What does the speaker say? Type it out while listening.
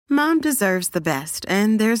Mom deserves the best,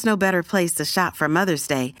 and there's no better place to shop for Mother's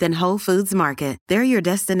Day than Whole Foods Market. They're your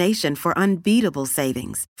destination for unbeatable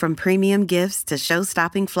savings, from premium gifts to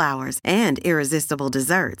show-stopping flowers and irresistible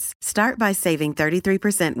desserts. Start by saving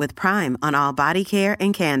 33% with Prime on all body care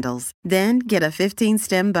and candles. Then get a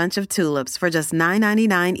 15-stem bunch of tulips for just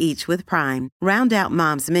 $9.99 each with Prime. Round out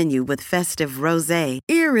Mom's menu with festive rosé,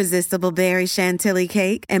 irresistible berry chantilly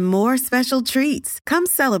cake, and more special treats. Come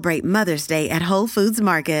celebrate Mother's Day at Whole Foods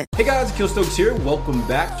Market. Hey guys, Akil Stokes here. Welcome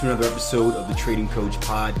back to another episode of the Trading Coach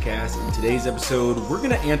Podcast. In today's episode, we're going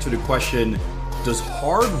to answer the question, does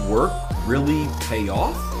hard work really pay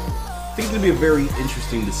off? I think it's going to be a very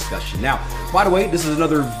interesting discussion. Now, by the way, this is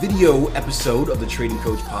another video episode of the Trading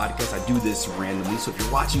Coach Podcast. I do this randomly, so if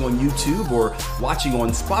you're watching on YouTube or watching on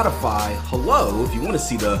Spotify, hello. If you want to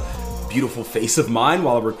see the beautiful face of mine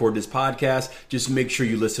while I record this podcast, just make sure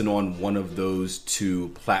you listen on one of those two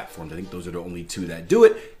platforms. I think those are the only two that do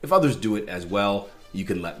it. If others do it as well, you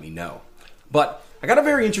can let me know. But I got a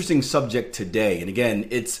very interesting subject today. And again,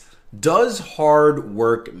 it's does hard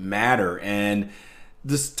work matter? And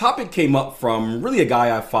this topic came up from really a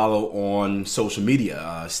guy I follow on social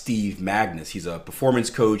media, Steve Magnus. He's a performance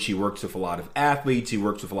coach. He works with a lot of athletes. He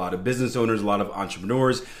works with a lot of business owners, a lot of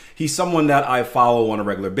entrepreneurs. He's someone that I follow on a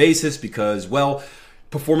regular basis because, well,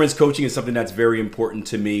 performance coaching is something that's very important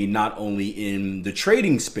to me, not only in the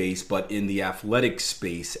trading space, but in the athletic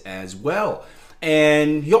space as well.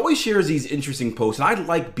 And he always shares these interesting posts, and I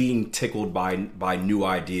like being tickled by new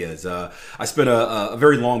ideas. I spent a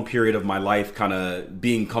very long period of my life kind of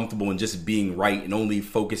being comfortable and just being right and only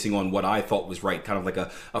focusing on what I thought was right, kind of like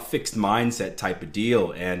a fixed mindset type of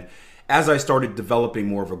deal. And as I started developing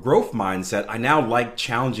more of a growth mindset, I now like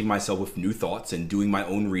challenging myself with new thoughts and doing my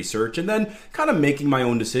own research and then kind of making my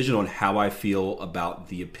own decision on how I feel about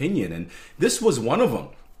the opinion. And this was one of them.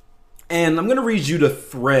 And I'm going to read you the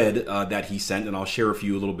thread that he sent, and I'll share with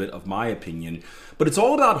you a little bit of my opinion. But it's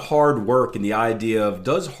all about hard work and the idea of,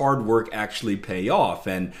 does hard work actually pay off?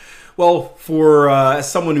 And well, for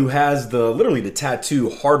as someone who has literally the tattoo,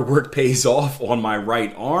 hard work pays off on my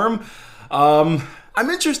right arm, I'm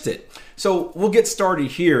interested. So we'll get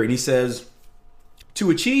started here. And he says,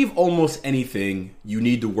 to achieve almost anything, you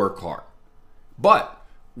need to work hard. But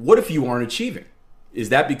what if you aren't achieving? Is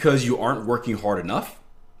that because you aren't working hard enough?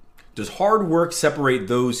 Does hard work separate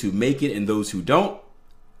those who make it and those who don't?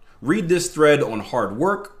 Read this thread on hard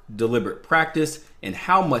work, deliberate practice, and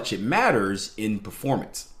how much it matters in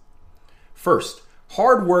performance. First,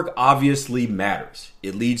 hard work obviously matters.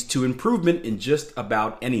 It leads to improvement in just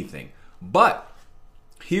about anything. But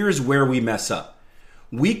here's where we mess up.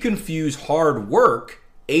 We confuse hard work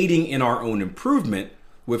aiding in our own improvement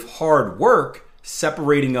with hard work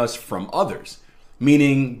separating us from others.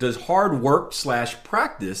 Meaning, does hard work /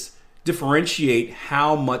 practice differentiate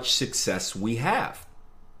how much success we have?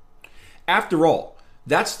 After all,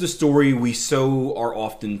 that's the story we so are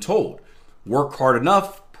often told. Work hard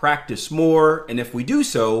enough, practice more, and if we do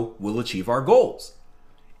so, we'll achieve our goals.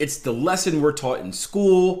 It's the lesson we're taught in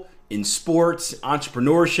school, in sports,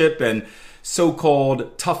 entrepreneurship, and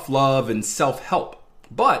so-called tough love and self-help.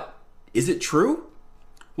 But is it true?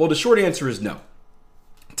 Well, the short answer is no.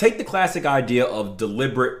 Take the classic idea of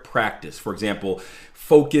deliberate practice, for example,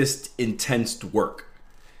 focused, intense work,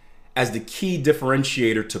 as the key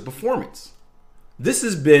differentiator to performance. This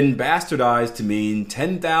has been bastardized to mean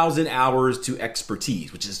 10,000 hours to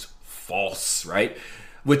expertise, which is false, right?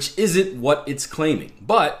 Which isn't what it's claiming.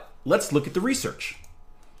 But let's look at the research.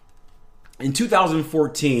 In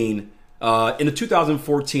 2014, in a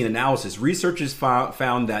 2014 analysis, researchers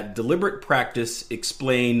found that deliberate practice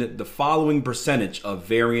explained the following percentage of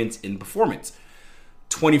variance in performance: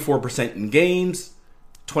 24% in games,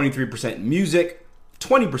 23% in music,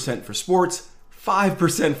 20% for sports,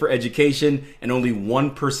 5% for education, and only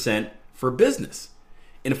 1% for business.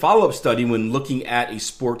 In a follow-up study, when looking at a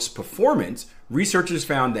sport's performance, researchers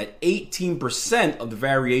found that 18% of the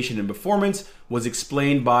variation in performance was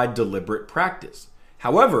explained by deliberate practice.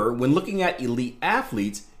 However, when looking at elite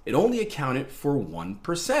athletes, it only accounted for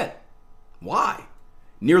 1%. Why?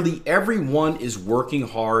 Nearly everyone is working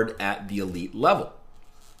hard at the elite level.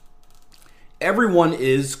 Everyone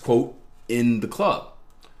is, quote, in the club.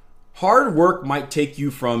 Hard work might take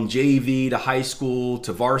you from JV to high school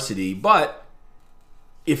to varsity, but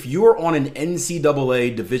if you're on an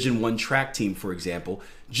NCAA Division I track team, for example,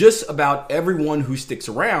 just about everyone who sticks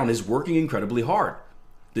around is working incredibly hard.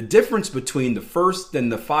 The difference between the first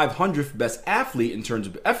and the 500th best athlete in terms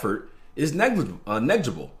of effort is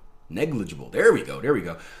negligible. There we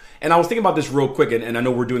go. And I was thinking about this real quick, and I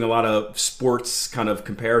know we're doing a lot of sports kind of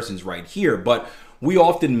comparisons right here, but we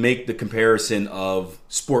often make the comparison of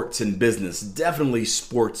sports and business, definitely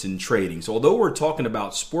sports and trading. So although we're talking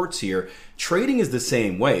about sports here, trading is the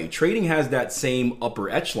same way. Trading has that same upper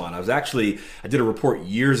echelon. I did a report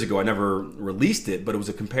years ago. I never released it, but it was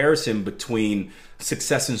a comparison between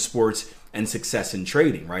success in sports and success in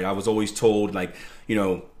trading, right? I was always told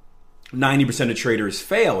 90% of traders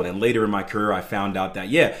fail. And then later in my career, I found out that,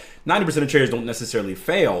 90% of traders don't necessarily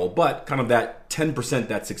fail, but kind of that 10%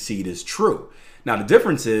 that succeed is true. Now, the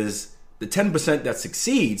difference is the 10% that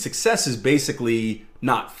succeed, success is basically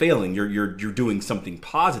not failing. You're doing something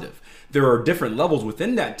positive. There are different levels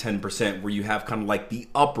within that 10% where you have kind of like the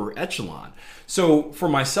upper echelon. So for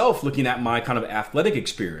myself, looking at my kind of athletic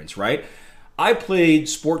experience, right? I played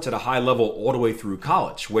sports at a high level all the way through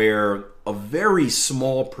college, where a very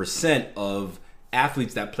small percent of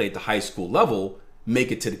athletes that play at the high school level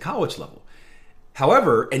make it to the college level.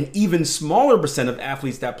 However, an even smaller percent of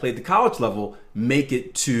athletes that play at the college level make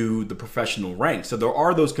it to the professional ranks. So there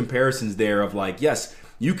are those comparisons there of yes,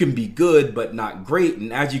 you can be good, but not great.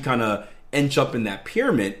 And as you kind of inch up in that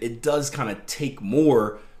pyramid, it does kind of take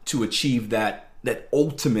more to achieve that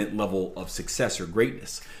ultimate level of success or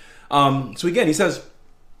greatness. So again, he says,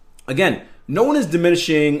 no one is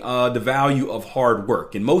diminishing the value of hard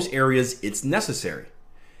work. In most areas, it's necessary.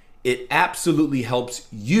 It absolutely helps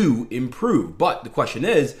you improve. But the question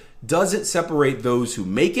is, does it separate those who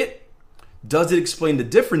make it? Does it explain the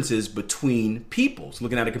differences between people? So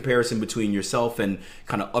looking at a comparison between yourself and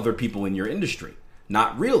kind of other people in your industry.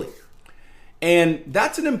 Not really. And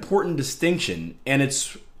that's an important distinction, and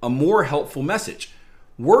it's a more helpful message.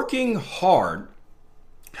 Working hard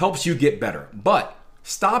helps you get better, but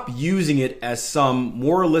stop using it as some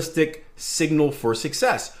moralistic signal for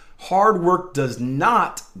success. Hard work does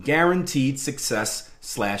not guarantee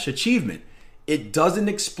success/achievement. It doesn't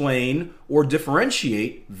explain or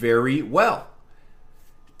differentiate very well.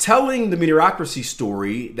 Telling the meritocracy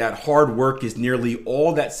story that hard work is nearly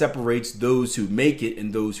all that separates those who make it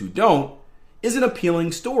and those who don't is an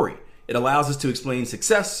appealing story. It allows us to explain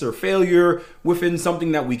success or failure within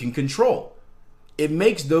something that we can control. It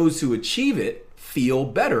makes those who achieve it feel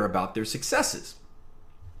better about their successes.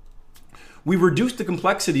 We reduce the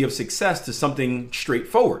complexity of success to something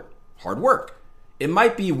straightforward, hard work. It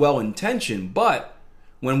might be well-intentioned, but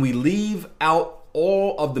when we leave out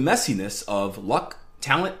all of the messiness of luck,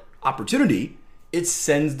 talent, opportunity, it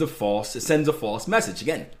sends a false message.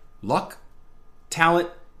 Again, luck, talent,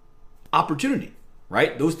 opportunity,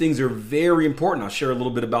 right? Those things are very important. I'll share a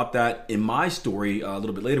little bit about that in my story a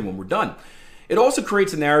little bit later when we're done. It also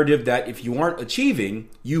creates a narrative that if you aren't achieving,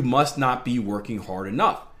 you must not be working hard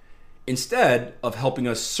enough, instead of helping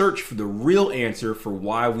us search for the real answer for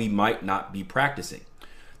why we might not be practicing.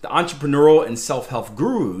 The entrepreneurial and self-help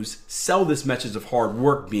gurus sell this message of hard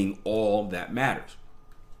work being all that matters.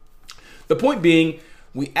 The point being,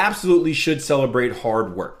 we absolutely should celebrate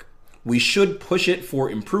hard work. We should push it for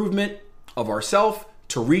improvement of ourselves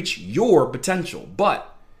to reach your potential. But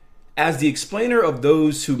as the explainer of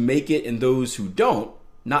those who make it and those who don't,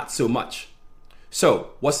 not so much.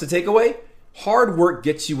 So what's the takeaway? Hard work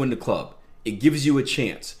gets you in the club. It gives you a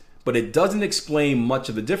chance, but it doesn't explain much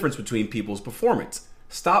of the difference between people's performance.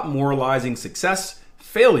 Stop moralizing success,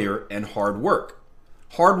 failure, and hard work.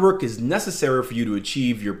 Hard work is necessary for you to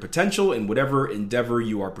achieve your potential in whatever endeavor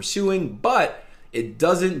you are pursuing, but it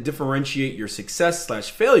doesn't differentiate your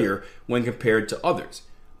success/failure when compared to others.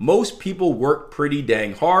 Most people work pretty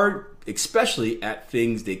dang hard, especially at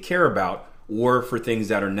things they care about or for things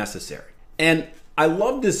that are necessary. And I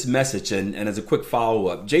love this message, and as a quick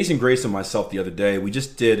follow-up, Jason Grace and myself the other day, we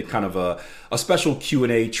just did kind of a special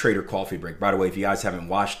Q&A Trader Coffee Break. By the way, if you guys haven't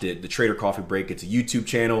watched it, the Trader Coffee Break, it's a YouTube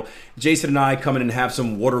channel. Jason and I come in and have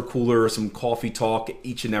some water cooler, some coffee talk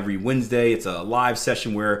each and every Wednesday. It's a live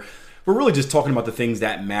session where we're really just talking about the things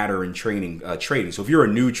that matter in trading. So if you're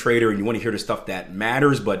a new trader and you want to hear the stuff that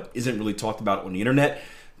matters but isn't really talked about on the internet,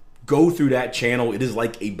 go through that channel. It is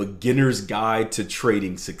like a beginner's guide to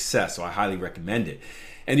trading success, so I highly recommend it.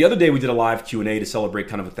 And the other day we did a live Q&A to celebrate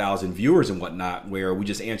kind of 1,000 viewers and whatnot, where we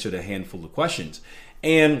just answered a handful of questions.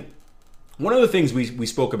 And one of the things we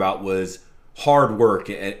spoke about was hard work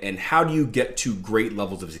and how do you get to great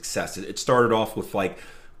levels of success. It started off with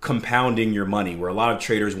compounding your money, where a lot of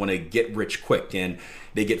traders want to get rich quick and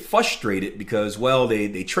they get frustrated because,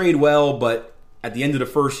 they trade well, but at the end of the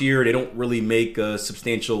first year, they don't really make a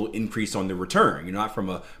substantial increase on their return. Not from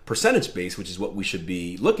a percentage base, which is what we should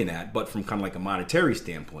be looking at, but from kind of like a monetary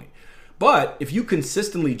standpoint. But if you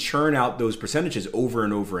consistently churn out those percentages over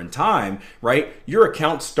and over in time, right, your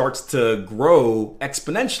account starts to grow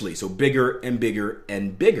exponentially. So bigger and bigger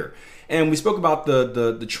and bigger. And we spoke about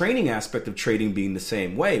the training aspect of trading being the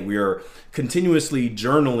same way. We are continuously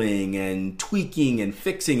journaling and tweaking and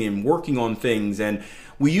fixing and working on things. And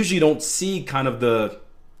we usually don't see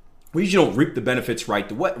we usually don't reap the benefits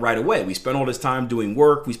right away. We spend all this time doing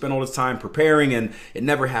work. We spend all this time preparing, and it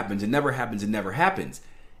never happens. It never happens. It never happens.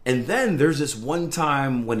 And then there's this one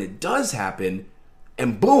time when it does happen,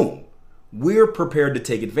 and boom, we're prepared to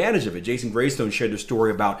take advantage of it. Jason Greystone shared a story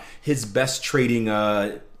about his best trading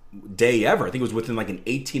day ever. I think it was within like an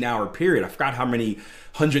 18-hour period. I forgot how many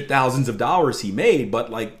hundred thousands of dollars he made, but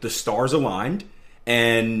like the stars aligned.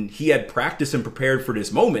 And he had practiced and prepared for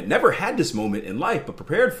this moment. Never had this moment in life, but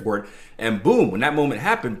prepared for it. And boom, when that moment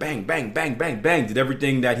happened, bang, bang, bang, bang, bang, did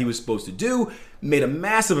everything that he was supposed to do, made a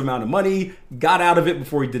massive amount of money, got out of it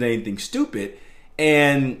before he did anything stupid,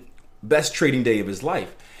 and best trading day of his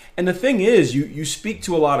life. And the thing is, you speak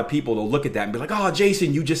to a lot of people, they'll look at that and be like, oh,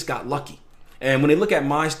 Jason, you just got lucky. And when they look at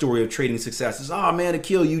my story of trading success, it's, oh man,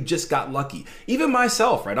 Akil, you just got lucky. Even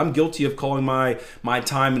myself, right? I'm guilty of calling my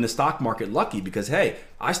time in the stock market lucky because, hey,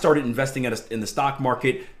 I started investing in the stock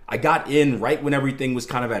market. I got in right when everything was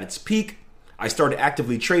kind of at its peak. I started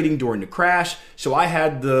actively trading during the crash. So I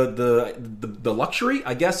had the luxury,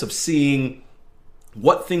 I guess, of seeing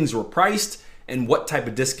what things were priced and what type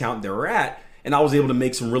of discount they were at. And I was able to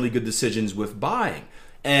make some really good decisions with buying.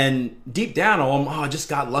 And deep down, I just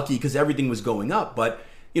got lucky because everything was going up. But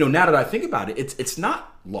now that I think about it, it's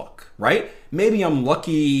not luck, right? Maybe I'm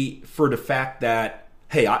lucky for the fact that,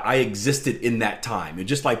 hey, I existed in that time. And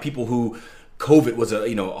just like people who COVID was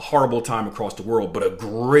a horrible time across the world, but a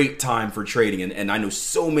great time for trading. And I know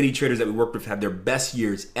so many traders that we worked with had their best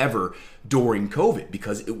years ever during COVID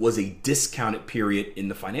because it was a discounted period in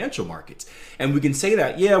the financial markets. And we can say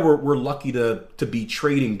that, yeah, we're lucky to be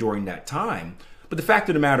trading during that time. But the fact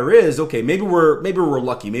of the matter is, okay, maybe we're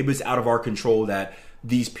lucky. Maybe it's out of our control that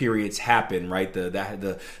these periods happen, right?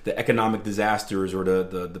 The economic disasters or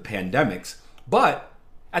the pandemics. But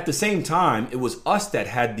at the same time, it was us that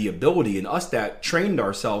had the ability and us that trained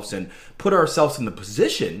ourselves and put ourselves in the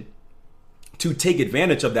position to take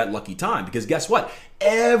advantage of that lucky time. Because guess what?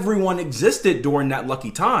 Everyone existed during that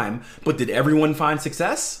lucky time, but did everyone find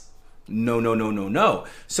success? No.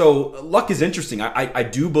 So luck is interesting. I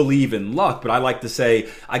do believe in luck, but I like to say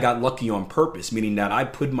I got lucky on purpose, meaning that I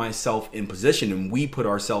put myself in position and we put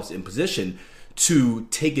ourselves in position to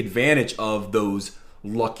take advantage of those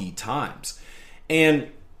lucky times. And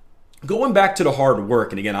going back to the hard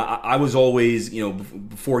work, and again, I was always,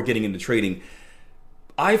 before getting into trading,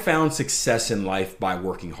 I found success in life by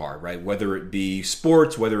working hard, right? Whether it be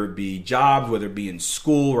sports, whether it be jobs, whether it be in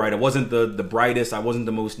school, right? I wasn't the brightest. I wasn't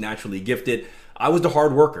the most naturally gifted. I was the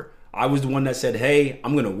hard worker. I was the one that said, hey,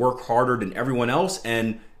 I'm going to work harder than everyone else.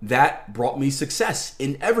 And that brought me success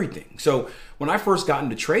in everything. So when I first got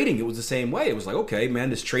into trading, it was the same way. It was like, okay,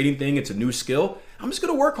 man, this trading thing, it's a new skill. I'm just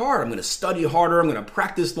going to work hard. I'm going to study harder. I'm going to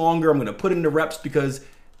practice longer. I'm going to put in the reps because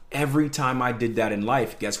every time I did that in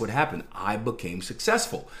life, guess what happened? I became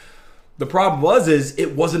successful. The problem is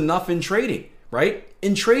it wasn't enough in trading, right?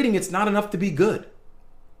 In trading, it's not enough to be good,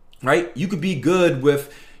 right? You could be good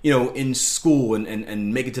with, in school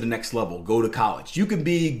and make it to the next level, go to college. You could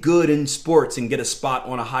be good in sports and get a spot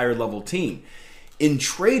on a higher level team. In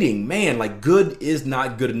trading, man, like good is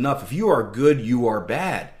not good enough. If you are good, you are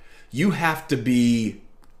bad. You have to be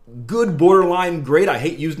good, borderline great. I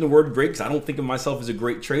hate using the word great because I don't think of myself as a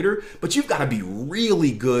great trader, but you've got to be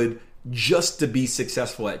really good just to be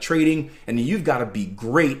successful at trading. And you've got to be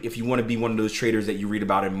great if you want to be one of those traders that you read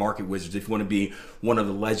about in Market Wizards, if you want to be one of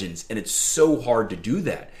the legends. And it's so hard to do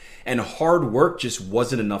that. And hard work just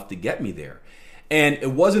wasn't enough to get me there. And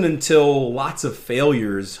it wasn't until lots of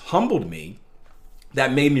failures humbled me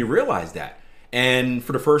that made me realize that. And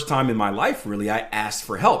for the first time in my life, really, I asked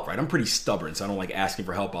for help, right? I'm pretty stubborn, so I don't like asking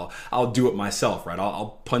for help. I'll do it myself, right?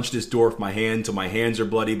 I'll punch this door with my hand till my hands are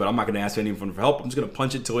bloody, but I'm not going to ask anyone for help. I'm just going to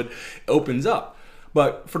punch it till it opens up.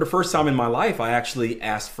 But for the first time in my life, I actually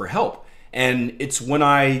asked for help. And it's when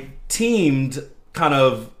I teamed kind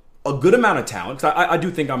of a good amount of talent, because I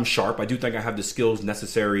do think I'm sharp. I do think I have the skills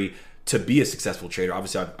necessary to be a successful trader.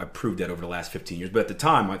 Obviously, I've proved that over the last 15 years. But at the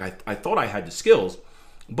time, I thought I had the skills,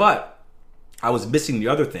 but I was missing the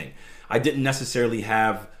other thing. I didn't necessarily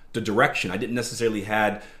have the direction. I didn't necessarily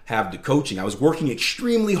have the coaching. I was working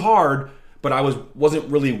extremely hard, but I wasn't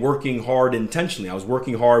really working hard intentionally. I was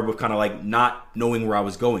working hard with kind of like not knowing where I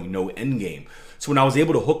was going, no end game. So when I was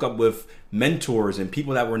able to hook up with mentors and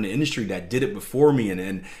people that were in the industry that did it before me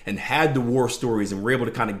and had the war stories and were able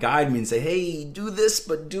to kind of guide me and say, hey, do this,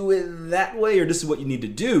 but do it that way, or this is what you need to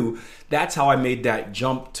do. That's how I made that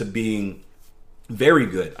jump to being very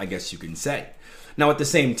good, I guess you can say. Now, at the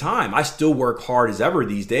same time, I still work hard as ever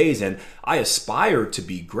these days, and I aspire to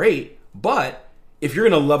be great. But if you're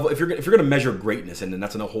gonna measure greatness, and then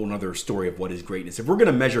that's a whole nother story of what is greatness. If we're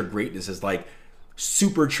gonna measure greatness as like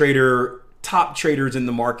super trader, top traders in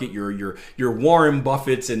the market, your Warren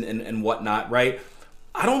Buffetts and whatnot, right?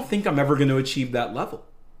 I don't think I'm ever going to achieve that level,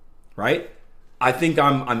 right? I think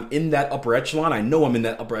I'm in that upper echelon. I know I'm in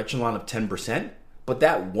that upper echelon of 10%, but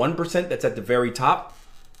that 1% that's at the very top,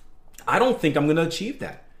 I don't think I'm going to achieve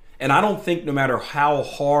that. And I don't think no matter how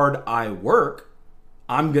hard I work,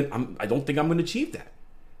 I don't think I'm going to achieve that.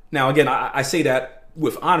 Now, again, I say that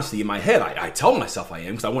with honesty in my head. I tell myself I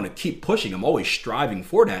am because I want to keep pushing. I'm always striving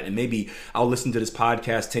for that. And maybe I'll listen to this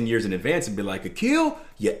podcast 10 years in advance and be like, Akil,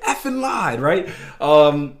 you effing lied, right?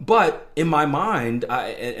 But in my mind,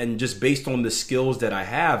 and just based on the skills that I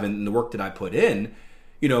have and the work that I put in,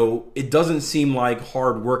 it doesn't seem like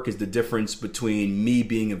hard work is the difference between me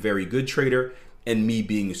being a very good trader and me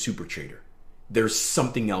being a super trader. There's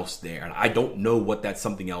something else there, and I don't know what that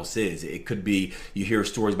something else is. It could be, you hear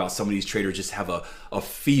stories about some of these traders just have a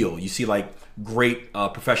feel. You see like great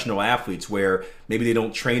professional athletes where maybe they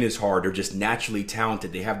don't train as hard, they're just naturally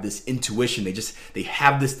talented. They have this intuition. They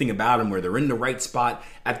have this thing about them where they're in the right spot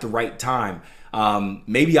at the right time.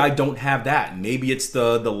 Maybe I don't have that. Maybe it's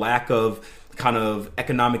the lack of kind of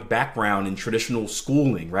economic background and traditional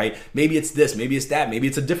schooling, right? Maybe it's this, maybe it's that, maybe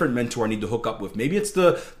it's a different mentor I need to hook up with. Maybe it's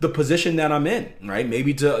the position that I'm in, right?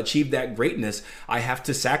 Maybe to achieve that greatness, I have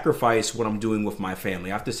to sacrifice what I'm doing with my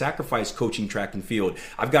family. I have to sacrifice coaching track and field.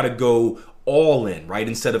 I've got to go all in, right?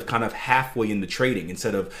 Instead of kind of halfway into trading,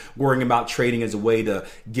 instead of worrying about trading as a way to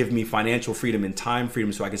give me financial freedom and time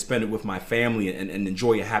freedom so I can spend it with my family and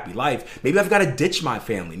enjoy a happy life. Maybe I've got to ditch my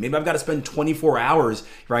family. Maybe I've got to spend 24 hours,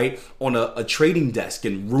 right, on a trading desk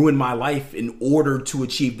and ruin my life in order to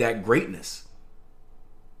achieve that greatness.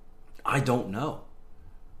 I don't know.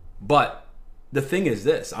 But the thing is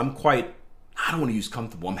this, I don't want to use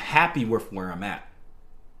comfortable. I'm happy with where I'm at.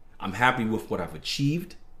 I'm happy with what I've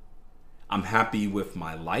achieved. I'm happy with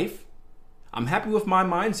my life. I'm happy with my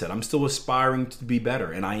mindset. I'm still aspiring to be better,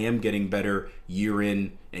 and I am getting better year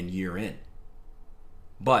in and year in.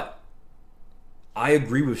 But I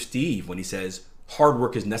agree with Steve when he says hard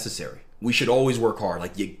work is necessary. We should always work hard.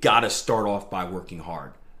 Like, you gotta start off by working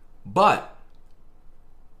hard. But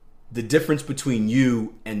the difference between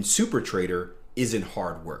you and super trader isn't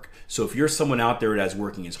hard work. So if you're someone out there that's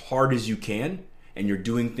working as hard as you can, and you're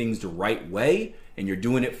doing things the right way, and you're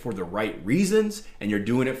doing it for the right reasons, and you're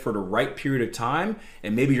doing it for the right period of time,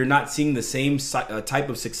 and maybe you're not seeing the same type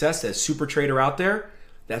of success as super trader out there,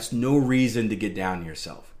 that's no reason to get down on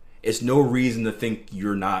yourself. It's no reason to think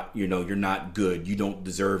you're not good, you don't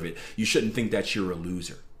deserve it. You shouldn't think that you're a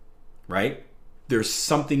loser, right? There's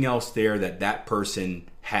something else there that person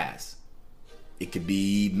has. It could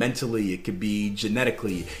be mentally, it could be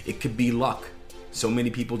genetically, it could be luck. So many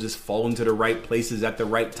people just fall into the right places at the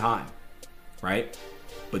right time, right?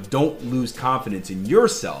 But don't lose confidence in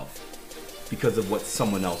yourself because of what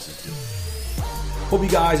someone else is doing. Hope you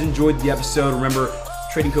guys enjoyed the episode. Remember,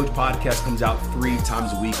 Trading Coach Podcast comes out 3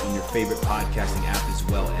 times a week on your favorite podcasting app as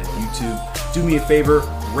well as YouTube. Do me a favor,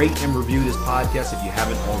 rate and review this podcast if you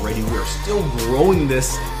haven't already. We are still growing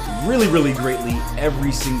this really, really greatly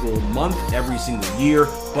every single month, every single year,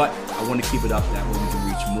 but I want to keep it up that way we can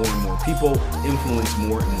reach more and more people, influence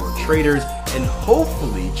more and more traders, and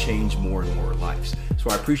hopefully change more and more lives.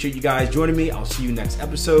 So I appreciate you guys joining me. I'll see you next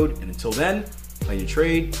episode, and until then, plan your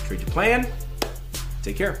trade, trade your plan.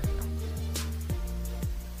 Take care.